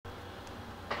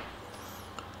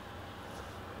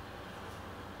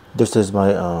This is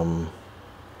my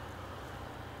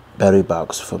battery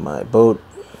box for my boat.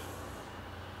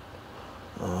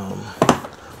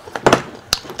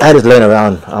 I had this laying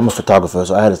around. I'm a photographer,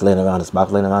 so I had this laying around, this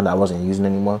box laying around that I wasn't using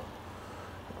anymore.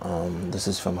 This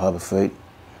is from Harbor Freight.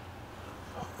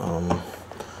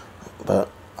 But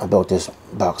I built this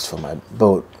box for my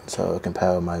boat so it can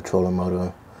power my trolling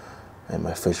motor and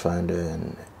my fish finder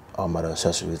and all my other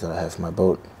accessories that I have for my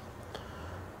boat.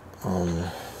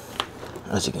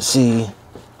 As you can see,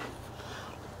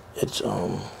 it's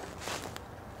I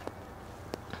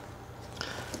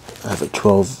have a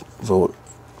 12-volt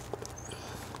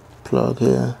plug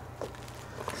here,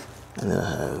 and then I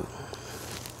have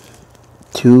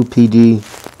two PD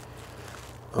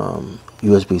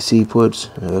USB-C ports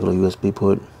and a regular USB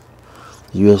port.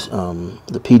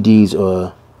 The PDs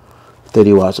are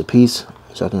 30 watts a piece,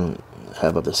 so I can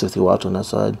have up to 60 watts on that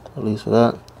side, at least for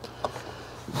that.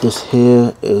 This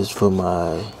here is for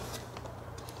my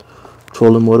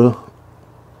trolling motor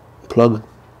plug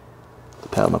to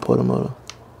power my portal motor.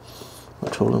 My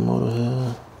trolling motor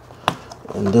here.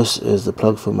 And this is the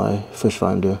plug for my fish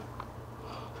finder,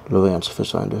 low amps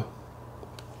fish finder.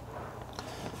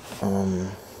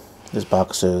 This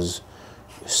box is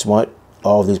smart.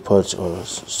 All of these ports are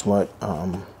smart,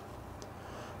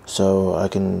 so I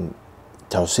can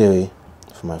tell Siri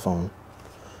from my phone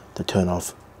to turn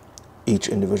off each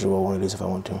individual one of these if I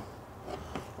want to.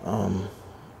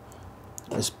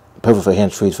 It's perfect for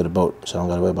hands-free for the boat, so I don't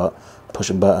gotta worry about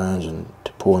pushing buttons and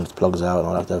pulling the plugs out and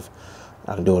all that stuff.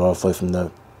 I can do it all the way from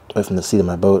the seat of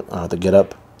my boat. I don't have to get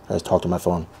up. I just talk to my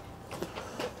phone.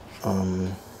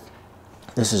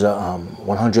 This is a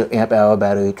 100 amp hour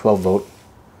battery, 12 volt.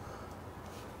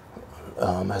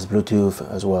 Has Bluetooth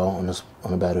as well on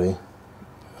the battery,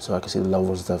 so I can see the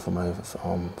levels and stuff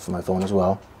for my phone as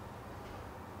well.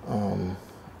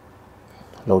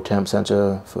 Low temp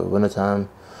sensor for wintertime,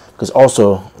 because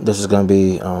also this is going to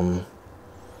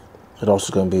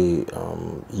be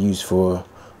used for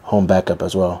home backup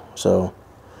as well. So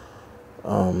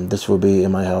this will be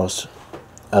in my house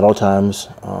at all times.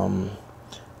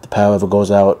 The power ever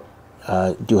goes out,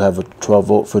 I do have a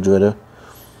 12-volt refrigerator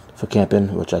for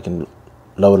camping, which I can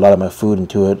load a lot of my food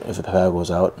into it if the power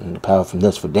goes out, and the power from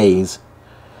this for days.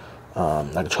 I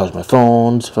can charge my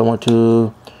phones if I want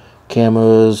to,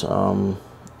 cameras.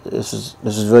 This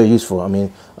is very useful. I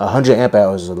mean, 100 amp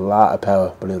hours is a lot of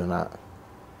power, believe it or not.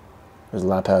 There's a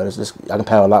lot of power. I can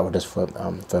power a lot with this for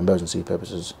emergency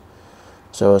purposes.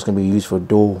 So it's going to be used for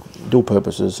dual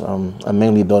purposes. I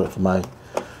mainly built it for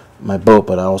my boat,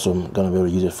 but I also am going to be able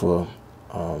to use it for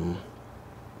a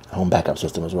home backup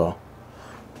system as well.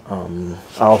 I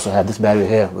also have this battery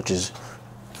here, which is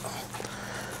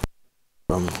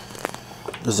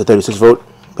this is a 36-volt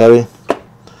battery,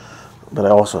 but I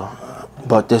also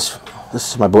bought this. This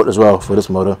is my boat as well for this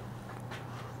motor.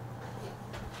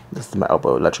 This is my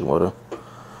outboard electric motor,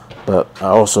 but I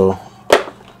also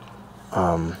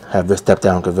have this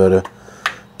step-down converter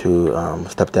to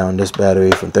step down this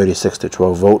battery from 36 to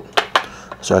 12 volt,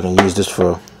 so I can use this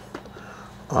for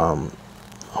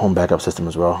home backup system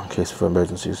as well in case for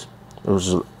emergencies.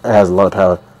 It has a lot of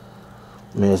power.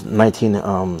 I mean, it's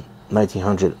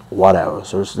 1900 watt hours,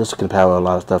 so this can power a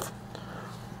lot of stuff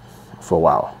for a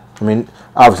while. I mean,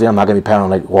 obviously I'm not gonna be powering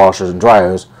like washers and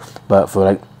dryers, but for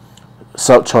like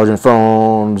self-charging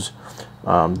phones,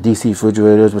 DC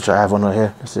refrigerators, which I have one right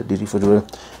here. That's it, DC refrigerator.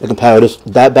 It can power this.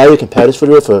 That battery can power this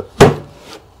refrigerator for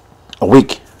a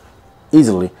week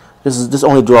easily. This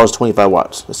only draws 25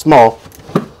 watts. It's small,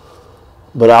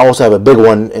 but I also have a big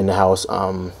one in the house.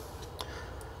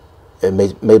 It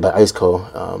made by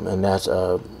IceCo, and that's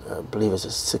I believe it's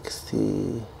a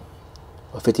 60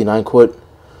 or 59 quart,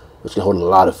 which can hold a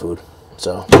lot of food.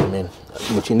 So I mean,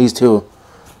 between these two,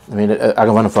 I mean, I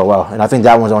can run it for a while, and I think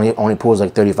that one's only pulls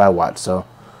like 35 watts. So,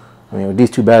 I mean, with these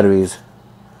two batteries,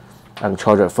 I can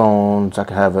charge up phones. I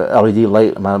can have a LED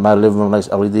light. My living room light's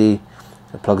LED.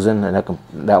 It plugs in, and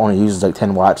that only uses like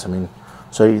 10 watts. I mean,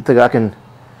 so you think I can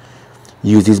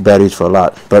use these batteries for a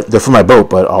lot? But they're for my boat.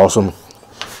 But I also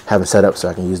have them set up so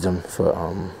I can use them for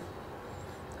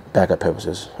backup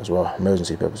purposes as well,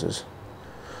 emergency purposes.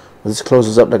 But this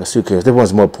closes up like a suitcase. This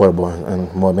one's more portable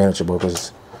and more manageable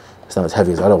because it's not as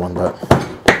heavy as the other one, but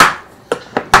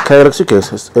carry like a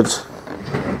suitcase. It's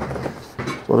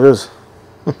what it is.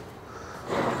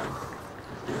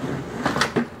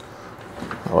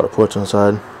 All the ports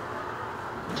inside.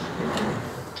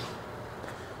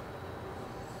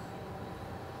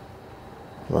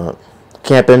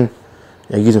 Camping,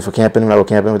 use it for camping. When I go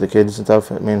camping with the kids and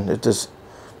stuff. I mean, this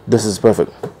is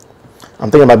perfect. I'm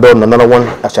thinking about building another one.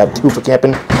 Actually, I have two for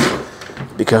camping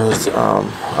because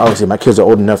obviously my kids are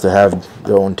old enough to have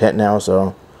their own tent now,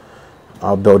 so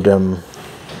I'll build them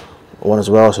one as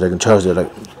well so they can charge their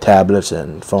like tablets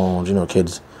and phones. You know,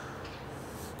 kids.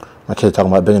 My kids are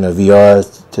talking about bringing their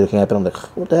VRs to the camp, and I'm like,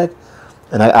 what the heck?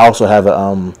 And I also have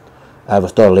a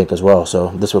Starlink as well, so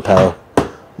this will power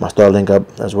my Starlink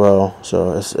up as well.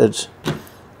 So it's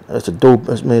a dope.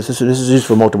 This is used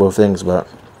for multiple things, but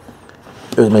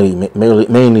it was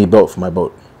mainly built for my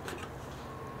boat.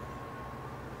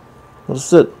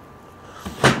 That's it.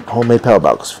 Homemade power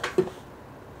box.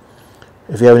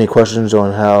 If you have any questions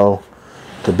on how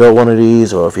to build one of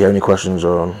these, or if you have any questions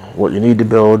on what you need to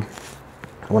build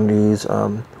one of these,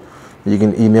 you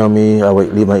can email me. I'll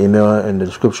leave my email in the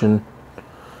description.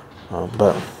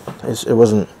 But it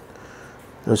wasn't.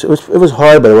 It was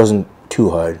hard, but it wasn't too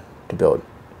hard to build.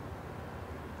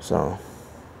 So,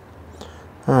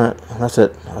 alright, that's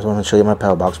it. I just want to show you my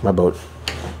power box, my boat.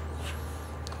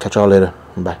 Catch y'all later.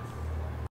 Bye.